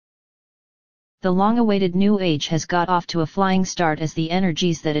The long-awaited New Age has got off to a flying start as the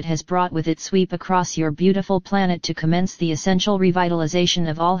energies that it has brought with it sweep across your beautiful planet to commence the essential revitalization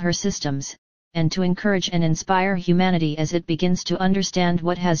of all her systems, and to encourage and inspire humanity as it begins to understand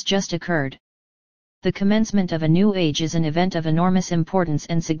what has just occurred. The commencement of a new age is an event of enormous importance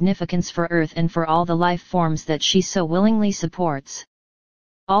and significance for Earth and for all the life forms that she so willingly supports.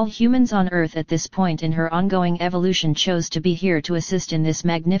 All humans on Earth at this point in her ongoing evolution chose to be here to assist in this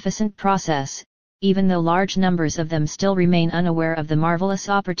magnificent process, even though large numbers of them still remain unaware of the marvelous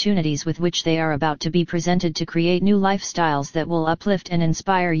opportunities with which they are about to be presented to create new lifestyles that will uplift and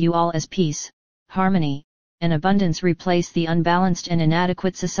inspire you all as peace, harmony, and abundance replace the unbalanced and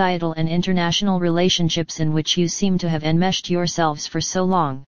inadequate societal and international relationships in which you seem to have enmeshed yourselves for so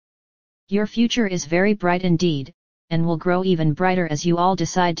long. Your future is very bright indeed, and will grow even brighter as you all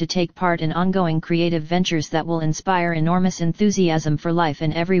decide to take part in ongoing creative ventures that will inspire enormous enthusiasm for life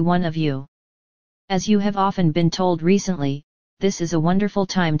in every one of you. As you have often been told recently, this is a wonderful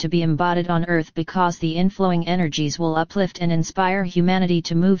time to be embodied on Earth because the inflowing energies will uplift and inspire humanity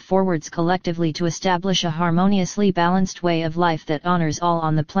to move forwards collectively to establish a harmoniously balanced way of life that honors all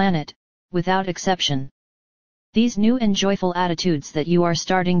on the planet, without exception. These new and joyful attitudes that you are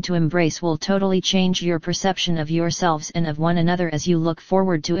starting to embrace will totally change your perception of yourselves and of one another as you look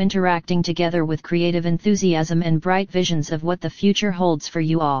forward to interacting together with creative enthusiasm and bright visions of what the future holds for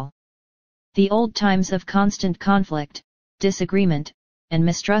you all. The old times of constant conflict, disagreement, and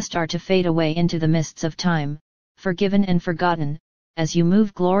mistrust are to fade away into the mists of time, forgiven and forgotten, as you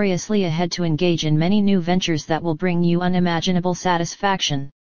move gloriously ahead to engage in many new ventures that will bring you unimaginable satisfaction.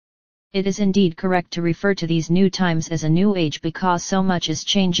 It is indeed correct to refer to these new times as a new age because so much is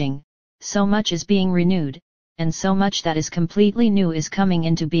changing, so much is being renewed, and so much that is completely new is coming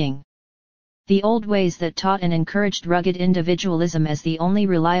into being. The old ways that taught and encouraged rugged individualism as the only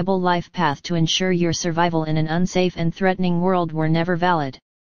reliable life path to ensure your survival in an unsafe and threatening world were never valid.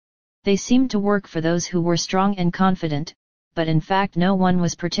 They seemed to work for those who were strong and confident, but in fact no one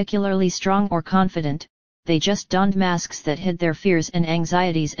was particularly strong or confident. They just donned masks that hid their fears and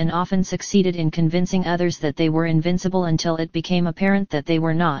anxieties and often succeeded in convincing others that they were invincible until it became apparent that they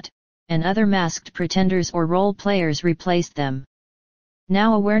were not, and other masked pretenders or role players replaced them.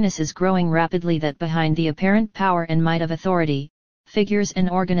 Now awareness is growing rapidly that behind the apparent power and might of authority, figures and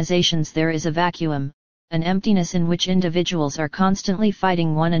organizations there is a vacuum, an emptiness in which individuals are constantly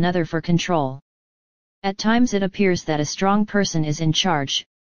fighting one another for control. At times it appears that a strong person is in charge,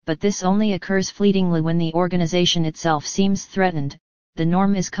 but this only occurs fleetingly when the organization itself seems threatened. The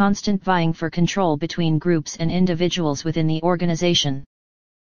norm is constant vying for control between groups and individuals within the organization.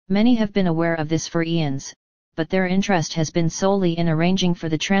 Many have been aware of this for eons, but their interest has been solely in arranging for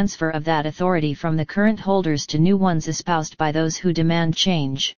the transfer of that authority from the current holders to new ones espoused by those who demand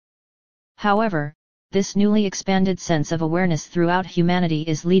change. However, this newly expanded sense of awareness throughout humanity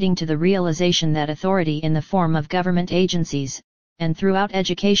is leading to the realization that authority in the form of government agencies, and throughout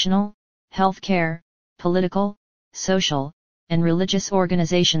educational, healthcare, political, social, and religious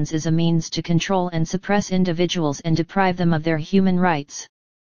organizations is a means to control and suppress individuals and deprive them of their human rights.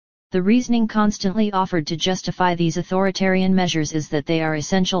 The reasoning constantly offered to justify these authoritarian measures is that they are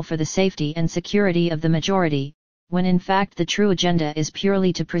essential for the safety and security of the majority, when in fact the true agenda is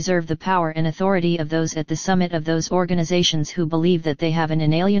purely to preserve the power and authority of those at the summit of those organizations who believe that they have an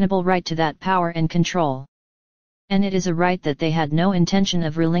inalienable right to that power and control. And it is a right that they had no intention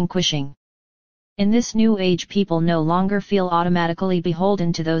of relinquishing. In this new age people no longer feel automatically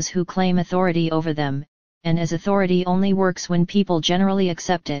beholden to those who claim authority over them, and as authority only works when people generally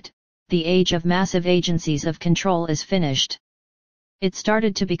accept it, the age of massive agencies of control is finished. It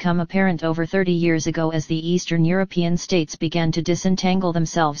started to become apparent over 30 years ago as the Eastern European states began to disentangle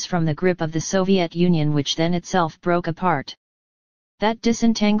themselves from the grip of the Soviet Union, which then itself broke apart. That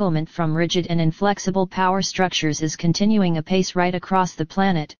disentanglement from rigid and inflexible power structures is continuing apace right across the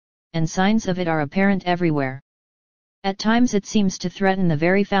planet, and signs of it are apparent everywhere. At times it seems to threaten the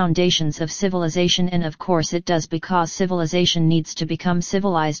very foundations of civilization, and of course it does because civilization needs to become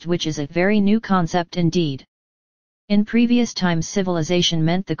civilized, which is a very new concept indeed. In previous times civilization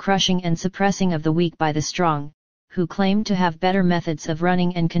meant the crushing and suppressing of the weak by the strong, who claimed to have better methods of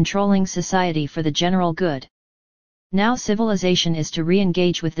running and controlling society for the general good. Now civilization is to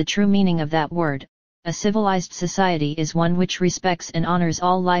re-engage with the true meaning of that word. A civilized society is one which respects and honors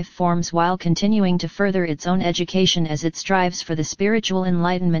all life forms while continuing to further its own education as it strives for the spiritual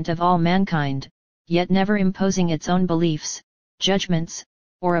enlightenment of all mankind, yet never imposing its own beliefs, judgments,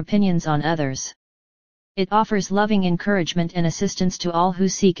 or opinions on others. It offers loving encouragement and assistance to all who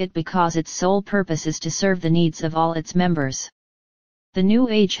seek it because its sole purpose is to serve the needs of all its members. The new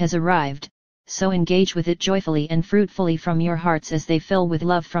age has arrived, so engage with it joyfully and fruitfully from your hearts as they fill with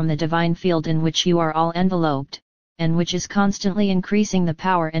love from the divine field in which you are all enveloped, and which is constantly increasing the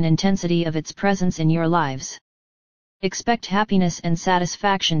power and intensity of its presence in your lives. Expect happiness and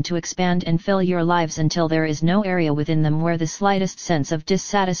satisfaction to expand and fill your lives until there is no area within them where the slightest sense of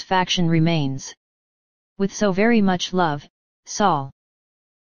dissatisfaction remains. With so very much love, Saul.